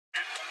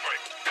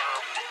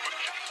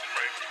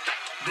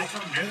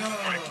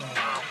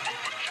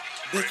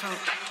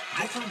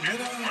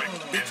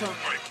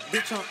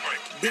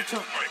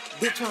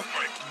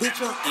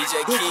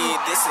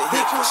DjKidd, this a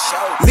hit for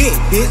sure. Lit,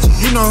 bitch,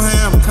 you know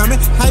how I'm coming.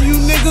 How you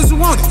niggas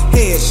want it?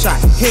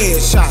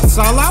 Headshots.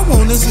 All I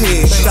want is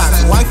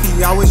headshots.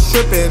 Wifey always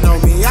tripping on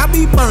me. I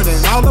be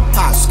burning all the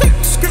pots.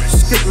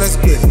 Skip, let's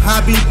get it. I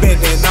be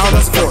bending all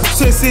the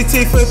sports. Tissy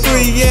T for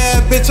 3,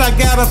 yeah, bitch, I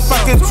got a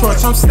fucking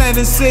torch. I'm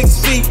standing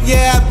 6 feet,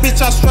 yeah,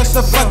 bitch, I stretch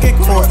the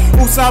fucking court.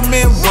 Oops, I'm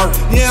in work,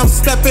 yeah, I'm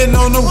stepping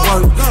on the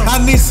work.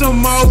 I need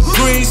some more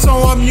green,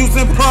 so I'm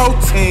using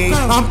protein.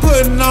 I'm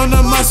putting on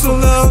the muscle,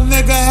 little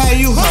nigga, how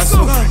you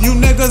hustle? You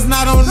niggas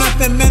not on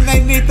nothing, man,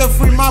 they need to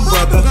free my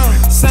brother.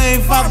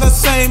 Same father,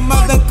 same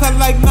mother, cut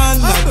like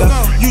none other.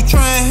 You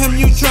trying him,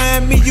 you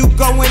trying me, you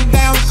going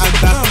down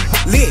under.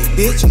 Lit,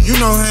 bitch, you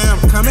know how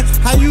I'm coming.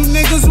 How you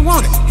niggas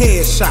want it?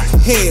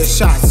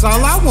 Headshots.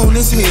 All I want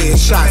is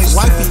headshots.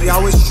 Wifey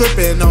always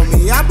tripping on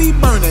me. I be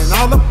burning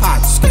all the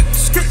pots.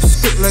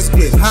 Skip, let's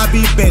get it. I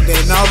be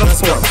bending all the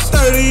forks.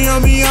 30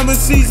 on me, I'm a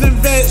seasoned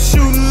vet,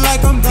 shooting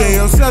like I'm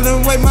Dale.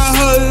 Selling away my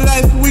whole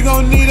life, we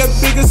gon' need a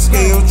bigger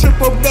scale.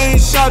 Triple bang,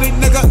 shawty,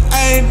 nigga,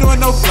 I ain't doing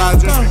no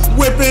flodger.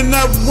 Whipping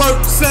up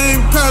work,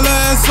 same color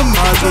as some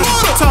margin.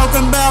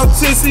 Talking about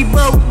Tissy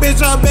broke,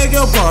 bitch, I beg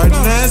your pardon.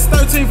 That's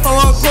 13 for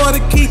a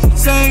quarter key,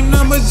 same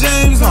number,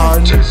 James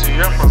Harden. Tissy,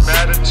 I'm from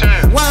out of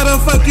town. Why the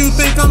fuck you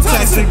think I'm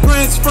texting?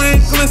 Grants,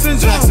 Franklin's, and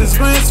Jackson's.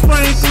 Grants,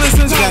 Franklin's,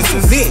 and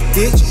Jackson's. Lit,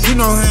 bitch, you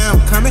know how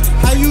I'm coming.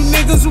 How you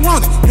niggas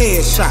want it?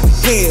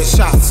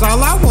 Headshots.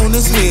 All I want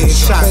is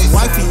headshots.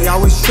 Wifey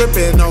always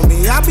tripping on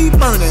me. I be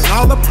burning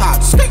all the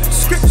pots.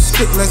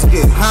 Skip, let's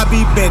get it. I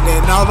be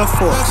bending all the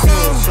forks.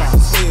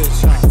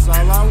 Headshots.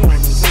 All I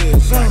want is